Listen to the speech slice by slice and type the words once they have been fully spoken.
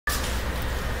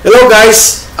Hello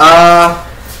guys,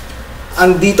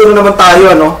 andito na naman tayo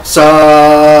sa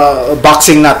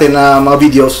boxing natin na mga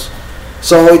videos.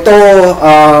 So ito,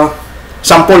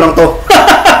 sample lang to.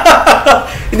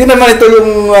 Hindi naman ito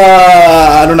yung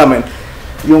ano namin,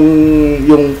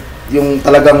 yung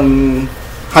talagang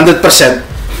 100%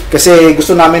 kasi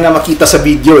gusto namin na makita sa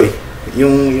video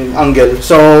yung angle.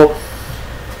 So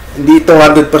hindi ito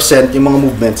 100% yung mga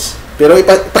movements. Pero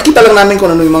ipakita lang namin kung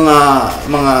ano yung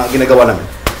mga ginagawa namin.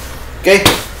 Okay?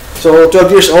 So 12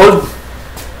 years old.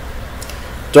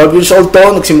 12 years old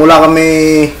to, nagsimula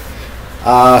kami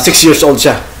 6 years old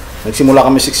siya. Nagsimula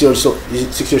kami 6 years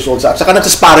old siya. At saka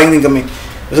nagsasparring din kami.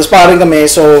 Nagsasparring kami,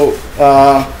 so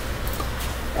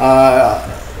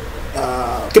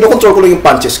kinokontrol ko lang yung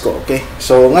punches ko, okay?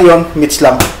 So ngayon, mitts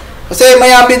lang. Kasi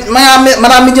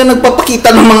marami diyan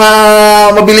nagpapakita ng mga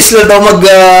mabilis lang daw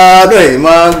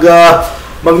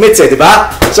mag-mitts di ba?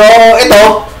 So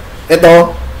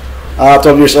ito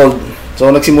 12 years old. So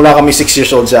nagsimula kami 6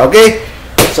 years old siya, okay?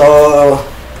 So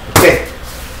okay.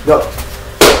 Go.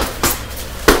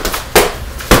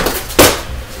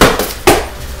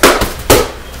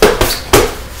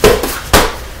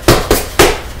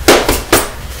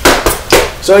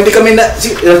 So hindi kami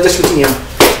just continue.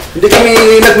 Hindi kami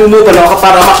nag-move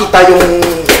para makita yung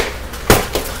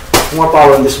more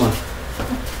power on this one.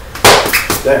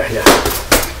 There, yeah.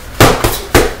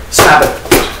 Snap it.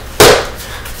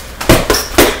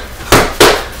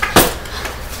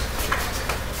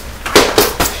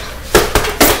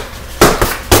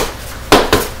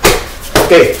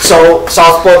 Okay, so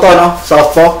southpaw to, no?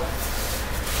 Southpaw.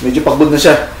 Medyo pagod na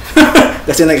siya.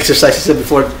 Kasi nag-exercise siya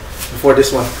before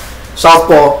this one.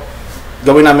 Southpaw,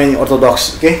 gawin namin yung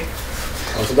orthodox, okay?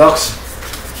 Orthodox.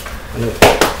 Ano?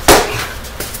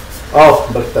 Oh,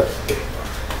 baliktad. Okay.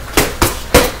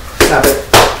 Snap it.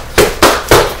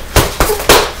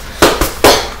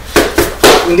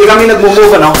 Hindi kami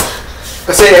nag-move,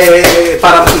 kasi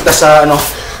para makita sa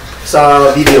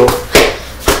sa video.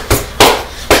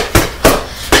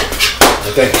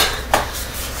 Okay.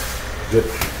 Good.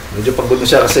 Medyo pagod na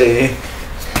siya kasi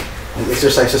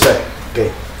nag-exercise siya.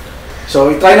 Okay. So,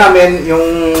 i-try namin yung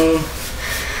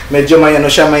medyo may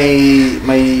siya,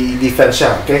 may defense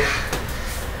siya, okay?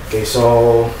 Okay,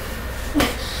 so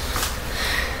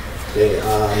okay,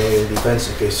 yung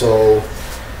defense. Okay, so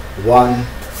 1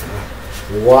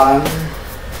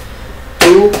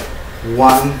 2 1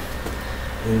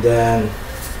 and then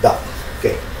duck.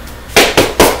 Okay.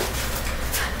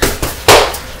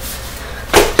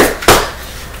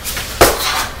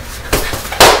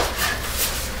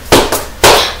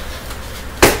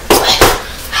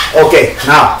 Okay,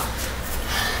 now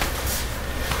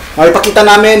ipakita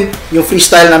namin yung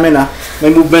freestyle namin may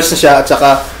movements na siya at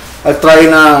saka I'll try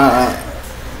na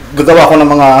gagawa ko ng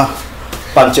mga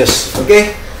punches.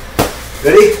 Okay?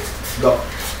 Ready? Go.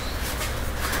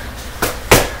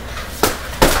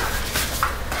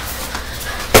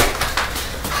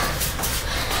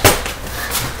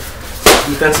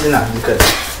 Defense din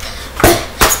defense.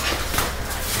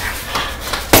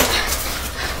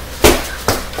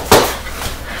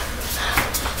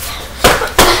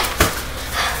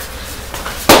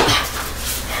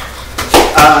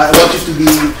 I want you to be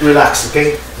relaxed,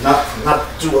 okay? Not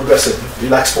too aggressive.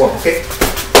 Relaxed form, okay?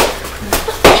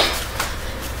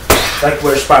 Like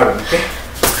we're sparring, okay?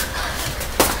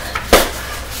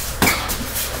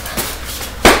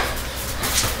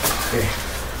 Okay.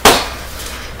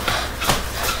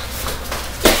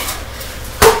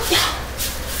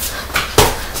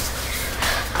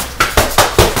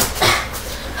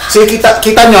 So kita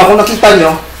nyo,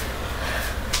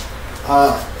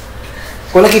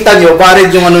 kung nakita nyo, varied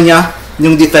yung niya,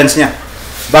 yung defense niya.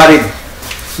 Varied.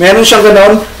 Meron siyang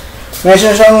ganon, meron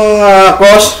siyang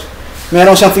cross,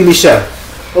 meron siyang finish shell.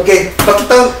 Okay,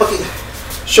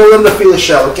 show them the finish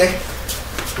shell, okay?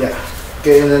 Yeah.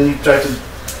 Okay, and then you try to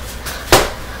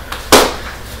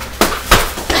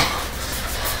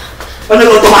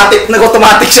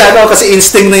nag-automatic siya, kasi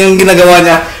instinct na yung ginagawa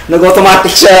niya.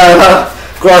 Nag-automatic siya,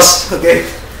 cross, okay?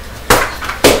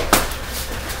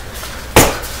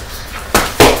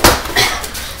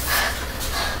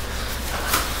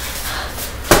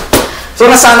 So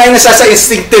nasanay na siya sa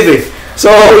instinctive So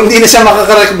hindi na siya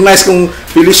makaka-recognize kung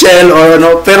finish shell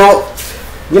or pero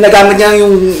ginagamit niya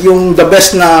yung the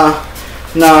best na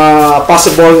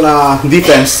possible na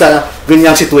defense sa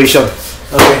ganyang situation.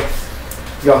 Okay.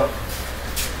 Go.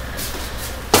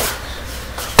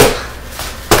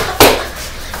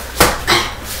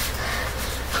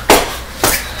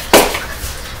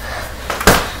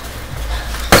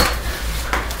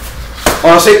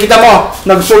 O, so kita mo,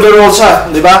 nag-shoulder roll siya,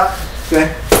 di ba? Okay.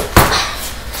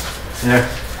 Here.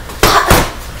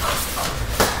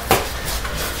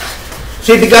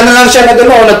 So, bigyan na lang siya na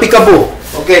gano'n, nagpikabo.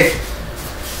 Okay.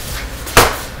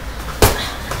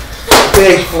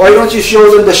 Okay, why don't you show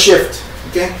them the shift?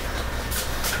 Okay.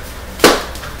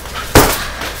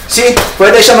 See,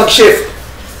 pwede siya mag-shift.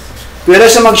 Pwede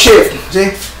siya mag-shift.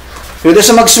 See? Pwede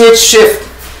siya mag-switch shift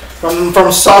from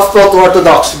southpaw to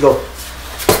orthodox. Go.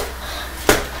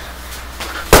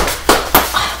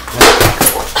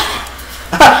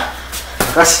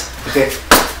 Okay.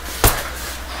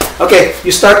 Okay, you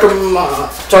start from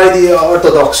try the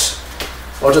orthodox,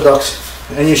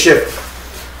 and you shift.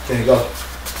 Okay, go.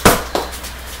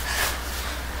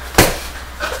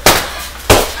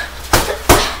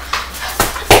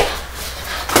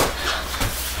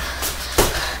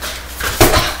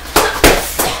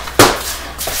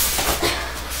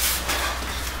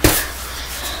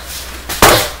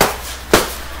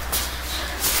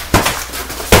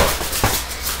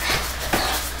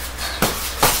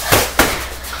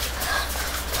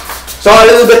 So, a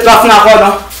little bit rough na ako,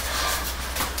 no?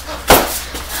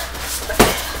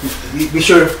 Be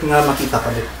sure nga makita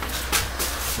pa din.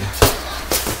 Yeah.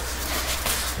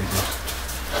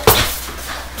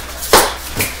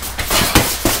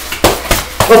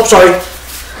 Oh, sorry.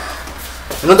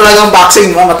 Ano talaga ang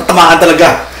boxing, no? Matatamaan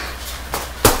talaga.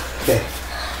 Okay.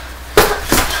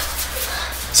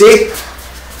 See?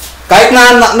 Kahit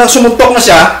na sumuntok na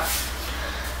siya,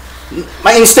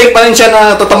 may instinct pa rin siya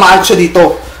na tatamaan ko siya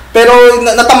dito. Pero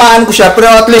natamaan ko siya,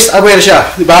 pero at least aware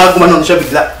siya. Di ba? Gumanon siya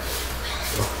bigla.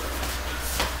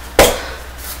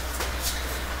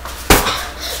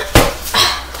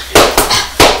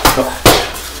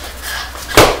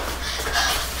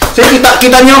 So,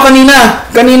 kita nyo kanina.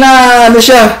 Kanina, ano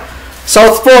siya?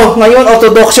 Southpaw. Ngayon,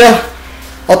 orthodox siya.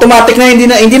 Automatic na, hindi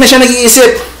na siya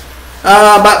nag-iisip.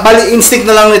 Bali, instinct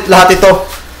na lang lahat ito.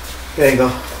 Okay,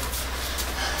 go.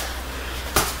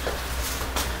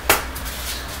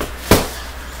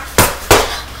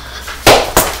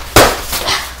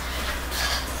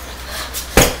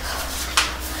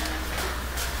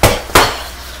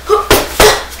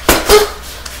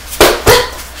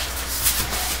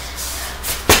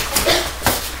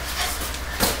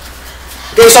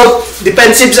 Okay, so,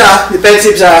 defensive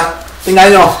sa, tingnan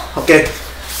nyo, okay.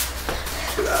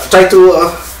 Try to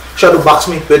shadow box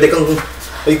me, pwede kang,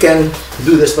 you can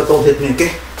do this but don't hit me,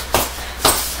 okay.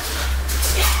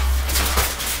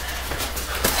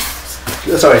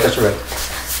 That's alright, that's alright.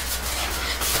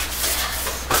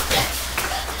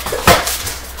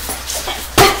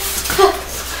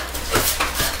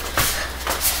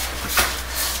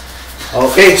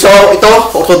 Okay, so, ito,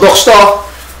 orthodox to.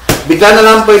 Bigla na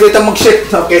lang pwede itong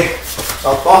mag-shift. Okay.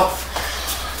 Southpaw.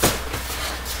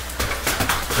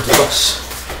 Orthodox.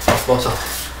 Southpaw.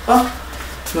 Ha?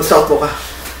 Nag-southpaw ka.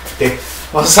 Okay.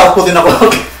 Masa-southpaw din ako.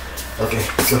 Okay. Okay.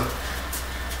 So.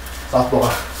 Southpaw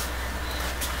ka.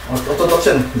 Orthodox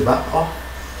yan. Di ba? Oh.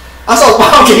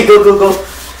 Southpaw. Okay. Go, go, go.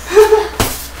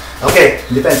 Okay.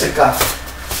 Defensive ka.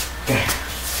 Okay.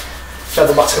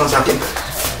 Shadow box ka lang sa akin.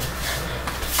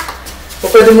 O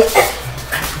pwede mo.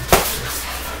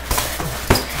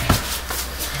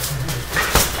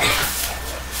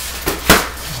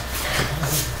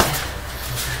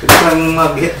 Pwede kang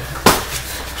mag-hit.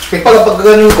 Kaya pala pag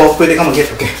ganun ko, pwede kang mag-hit.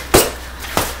 Okay.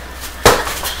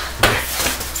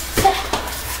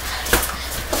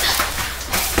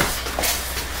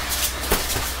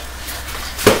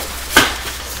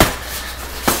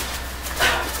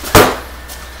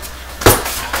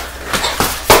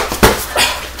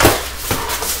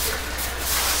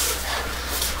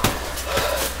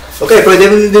 Okay, pwede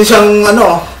din siyang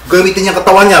gamitin niya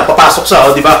katawan niya, papasok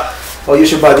sa, di ba? O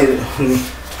use your body.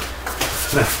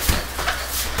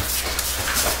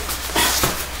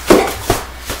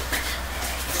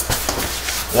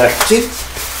 Right, see?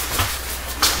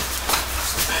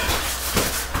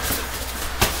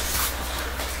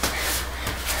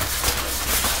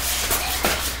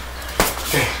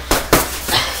 Okay.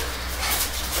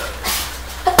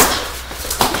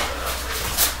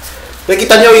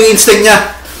 Nakita niyo yung instinct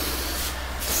niya.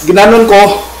 Ginanon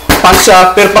ko, punch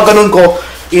siya, pero pag ganon ko,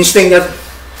 instinct niya.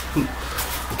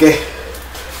 Okay.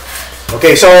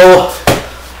 Okay, so,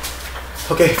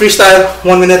 okay, freestyle,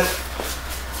 1 minute.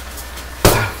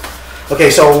 Okay,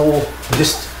 so,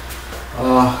 just, 2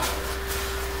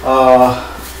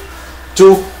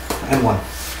 and 1.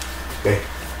 Okay.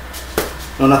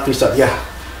 No, not freestyle, yeah.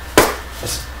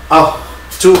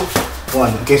 2,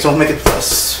 1. Okay, so make it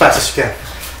as fast as you can.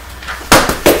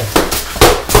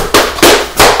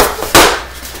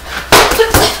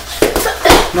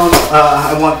 No,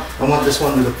 I want this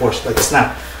one with the force, like a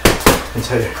snap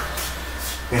inside here.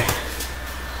 Okay.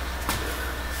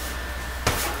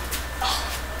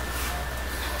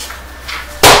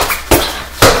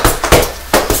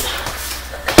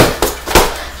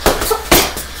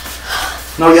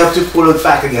 Now you have to pull it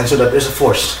back again so that there's a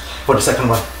force for the second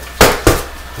one.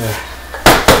 There.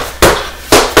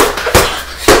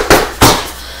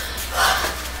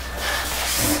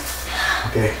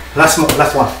 Okay, last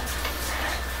one.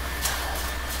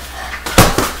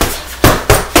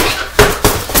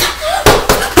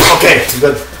 Okay,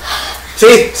 good.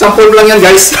 See, sample lang yan,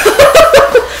 guys.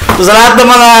 So sa lahat ng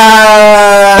mga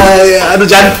ano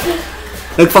dyan,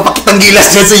 nagpapakitang gilas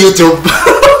dyan sa YouTube.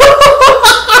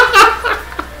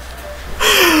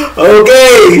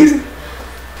 Okay.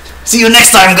 See you next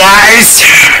time, guys.